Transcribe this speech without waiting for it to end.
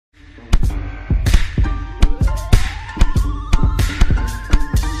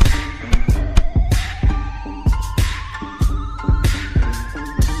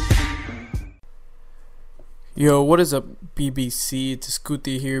Yo, what is up, BBC? It's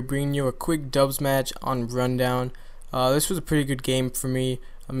Escutia here, bringing you a quick dubs match on Rundown. This was a pretty good game for me.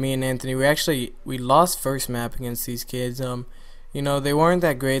 Me and Anthony, we lost first map against these kids. They weren't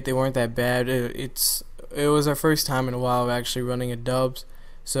that great, they weren't that bad. It was our first time in a while of actually running a dubs,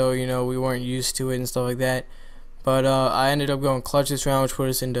 so we weren't used to it and stuff like that. But I ended up going clutch this round, which put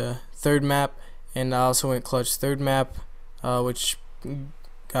us into third map, and I also went clutch third map, which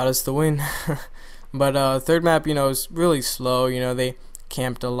got us the win. But third map, is really slow. They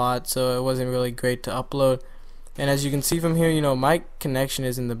camped a lot, so it wasn't really great to upload. And as you can see from here, my connection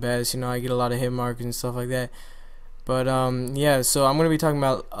isn't the best. I get a lot of hit markers and stuff like that. But yeah, so I'm gonna be talking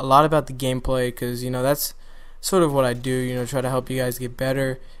about a lot about the gameplay, because that's sort of what I do. Try to help you guys get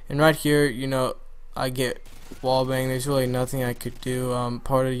better. And right here, I get wallbang. There's really nothing I could do.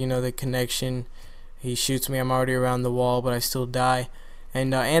 Part of the connection. He shoots me. I'm already around the wall, but I still die.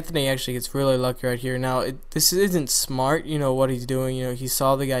 And Anthony actually gets really lucky right here. Now, this isn't smart, what he's doing. He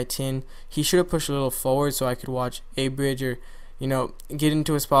saw the guy tin. He should have pushed a little forward so I could watch a bridge, or, get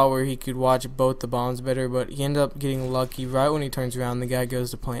into a spot where he could watch both the bombs better. But he ended up getting lucky. Right when he turns around, the guy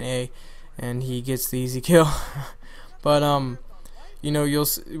goes to point A, and he gets the easy kill. But,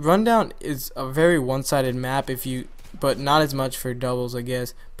 Rundown is a very one-sided map, but not as much for doubles, I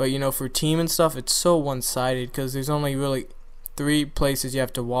guess. But, for team and stuff, it's so one-sided, because there's only really 3 places you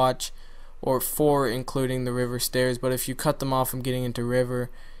have to watch, or 4 including the river stairs. But if you cut them off from getting into river,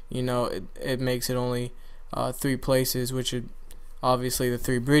 it makes it only 3 places, which are obviously the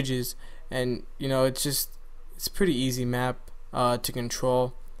 3 bridges. And it's pretty easy map to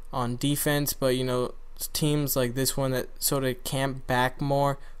control on defense. But teams like this one that sort of camp back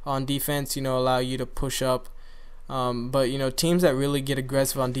more on defense, allow you to push up. But teams that really get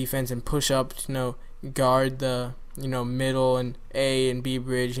aggressive on defense and push up, guard the middle and A and B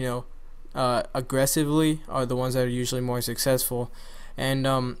bridge, aggressively, are the ones that are usually more successful. And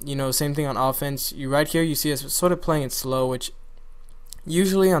same thing on offense. Right here you see us sort of playing it slow, which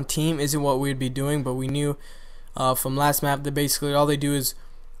usually on team isn't what we'd be doing. But we knew from last map that basically all they do is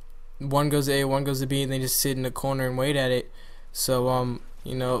one goes to A, one goes to B, and they just sit in the corner and wait at it. So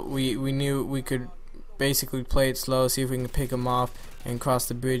we knew we could basically play it slow, see if we can pick them off and cross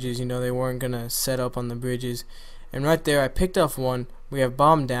the bridges. They weren't gonna set up on the bridges. And right there I picked off one. We have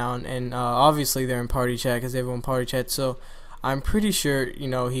bomb down, and obviously they're in party chat because everyone party chat, so I'm pretty sure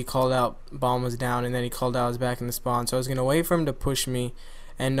he called out bomb was down, and then he called out I was back in the spawn. So I was gonna wait for him to push me.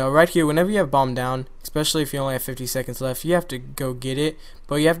 And right here, whenever you have bomb down, especially if you only have 50 seconds left, you have to go get it.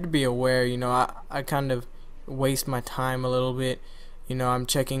 But you have to be aware. I kind of waste my time a little bit. I'm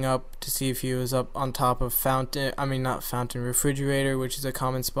checking up to see if he was up on top of refrigerator, which is a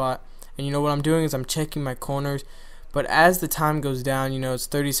common spot. And what I'm doing is I'm checking my corners. But as the time goes down, it's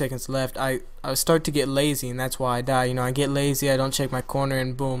 30 seconds left, I start to get lazy, and that's why I die. I get lazy, I don't check my corner,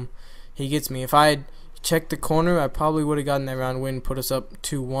 and boom, he gets me. If I had checked the corner, I probably would have gotten that round win, put us up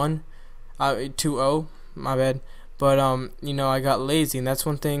 2-1, 2-0, my bad. But I got lazy, and that's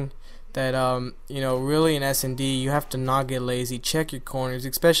one thing that really in S&D you have to not get lazy. Check your corners,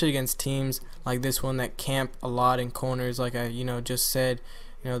 especially against teams like this one that camp a lot in corners. Like I just said,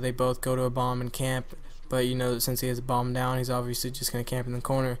 they both go to a bomb and camp. But since he has a bomb down, he's obviously just gonna camp in the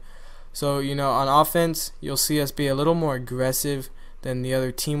corner. So on offense, you'll see us be a little more aggressive than the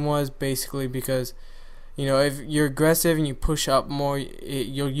other team was, basically because if you're aggressive and you push up more,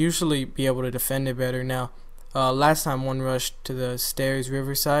 you'll usually be able to defend it better. Now last time one rushed to the stairs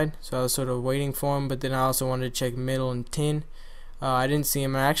riverside, so I was sort of waiting for him, but then I also wanted to check middle and tin. I didn't see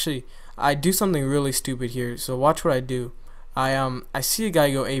him. I do something really stupid here, so watch what I do. I see a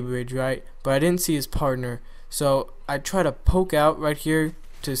guy go A bridge, right, but I didn't see his partner, so I try to poke out right here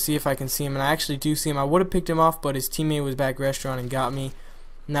to see if I can see him, and I actually do see him. I would have picked him off, but his teammate was back restaurant and got me.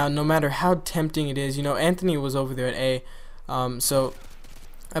 Now no matter how tempting it is, Anthony was over there at A, so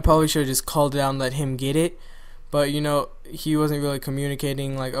I probably should have just called it out and let him get it. But he wasn't really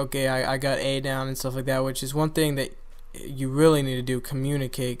communicating, like, okay, I got A down and stuff like that, which is one thing that you really need to do,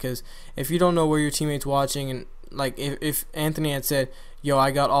 communicate. Because if you don't know where your teammate's watching, and like if Anthony had said, yo,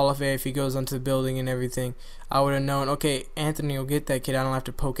 I got all of A, if he goes onto the building and everything, I would have known, okay, Anthony will get that kid, I don't have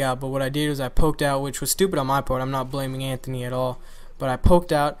to poke out. But what I did was I poked out, which was stupid on my part. I'm not blaming Anthony at all, but I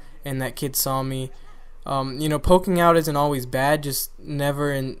poked out and that kid saw me. Poking out isn't always bad, just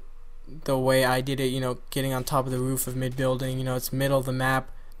never in the way I did it, getting on top of the roof of mid building. It's middle of the map,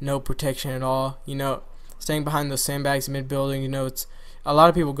 no protection at all. Staying behind those sandbags mid building, it's a lot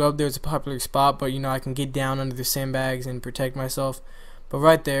of people go up there, it's a popular spot, but I can get down under the sandbags and protect myself. But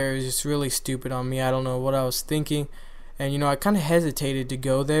right there, it was just really stupid on me. I don't know what I was thinking, and I kind of hesitated to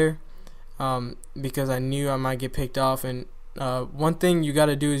go there. because I knew I might get picked off. And one thing you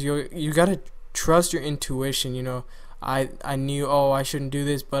gotta do is you gotta trust your intuition. You know, I knew, oh, I shouldn't do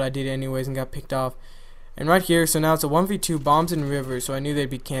this, but I did it anyways and got picked off. And right here, so now it's a 1v2 bombs in river, so I knew they'd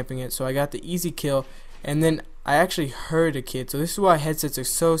be camping it, so I got the easy kill. And then I actually heard a kid, so this is why headsets are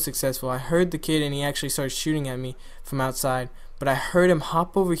so successful. I heard the kid and he actually started shooting at me from outside, but I heard him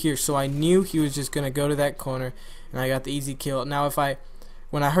hop over here, so I knew he was just gonna go to that corner, and I got the easy kill. Now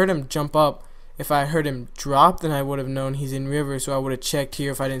when I heard him jump up, if I heard him drop, then I would have known he's in river, so I would have checked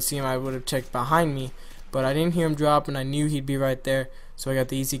here. If I didn't see him, I would have checked behind me, but I didn't hear him drop, and I knew he'd be right there, so I got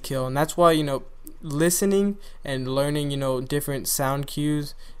the easy kill. And that's why, you know, listening and learning, you know, different sound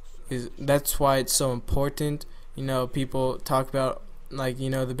cues that's why it's so important. You know, people talk about, like, you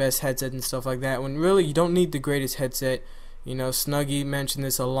know, the best headset and stuff like that, when really you don't need the greatest headset. You know, Snuggy mentioned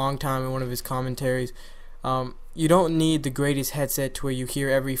this a long time in one of his commentaries. You don't need the greatest headset to where you hear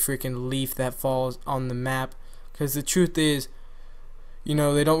every freaking leaf that falls on the map, because the truth is, you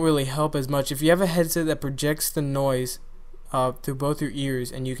know, they don't really help as much. If you have a headset that projects the noise through both your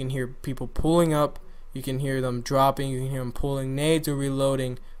ears, and you can hear people pulling up, you can hear them dropping, you can hear them pulling nades or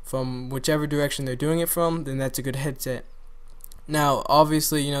reloading from whichever direction they're doing it from, then that's a good headset. Now,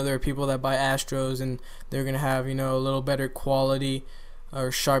 obviously, you know, there are people that buy Astros and they're going to have, you know, a little better quality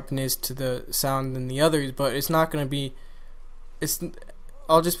or sharpness to the sound than the others, but it's not going to be,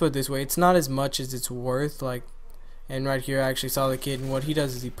 I'll just put it this way, it's not as much as it's worth. Like, and right here I actually saw the kid, and what he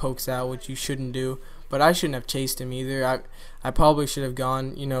does is he pokes out, which you shouldn't do, but I shouldn't have chased him either. I probably should have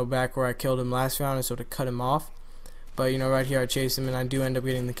gone, you know, back where I killed him last round and sort of cut him off. But, you know, right here I chased him and I do end up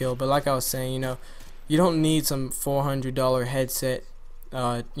getting the kill. But like I was saying, you know, you don't need some $400 headset,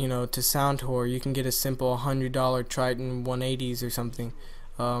 you know, to sound tour. You can get a simple $100 Triton 180s or something,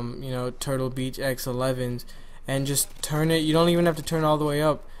 you know, Turtle Beach X11s, and just turn it. You don't even have to turn it all the way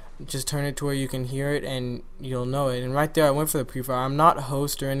up. Just turn it to where you can hear it and you'll know it. And right there I went for the pre-fire. I'm not a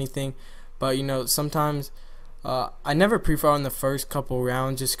host or anything, but, you know, sometimes I never pre-fire in the first couple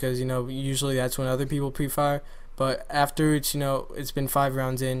rounds just because, you know, usually that's when other people pre-fire. But after it's, you know, it's been 5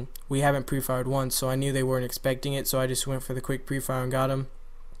 rounds in, we haven't pre-fired once, so I knew they weren't expecting it, so I just went for the quick pre-fire and got him.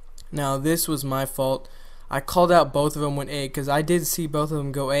 Now, this was my fault. I called out both of them when A, because I did see both of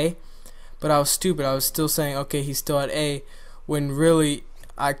them go A, but I was stupid. I was still saying, okay, he's still at A, when really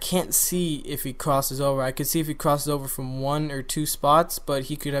I can't see if he crosses over. I could see if he crosses over from 1 or 2 spots, but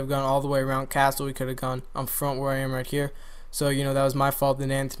he could have gone all the way around Castle. He could have gone on front where I am right here. So, you know, that was my fault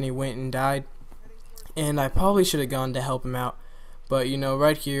that Anthony went and died. And I probably should have gone to help him out. But, you know,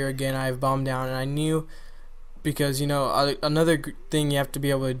 right here, again, I have bombed down. And I knew, because, you know, another thing you have to be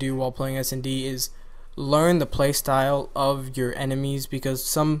able to do while playing S&D is learn the play style of your enemies. Because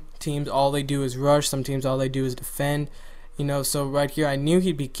some teams, all they do is rush. Some teams, all they do is defend. You know, so right here, I knew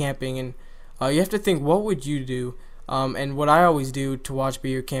he'd be camping. And you have to think, what would you do? And what I always do to watch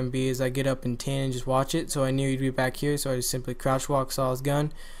B or Cam B is I get up in 10 and just watch it. So I knew he'd be back here. So I just simply crouch walk, saw his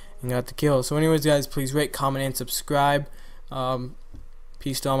gun, and got the kill. So anyways, guys, please rate, comment, and subscribe.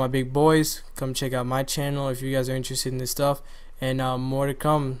 Peace to all my big boys. Come check out my channel if you guys are interested in this stuff, and more to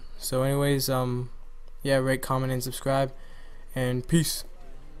come. So anyways, yeah, rate, comment, and subscribe, and peace.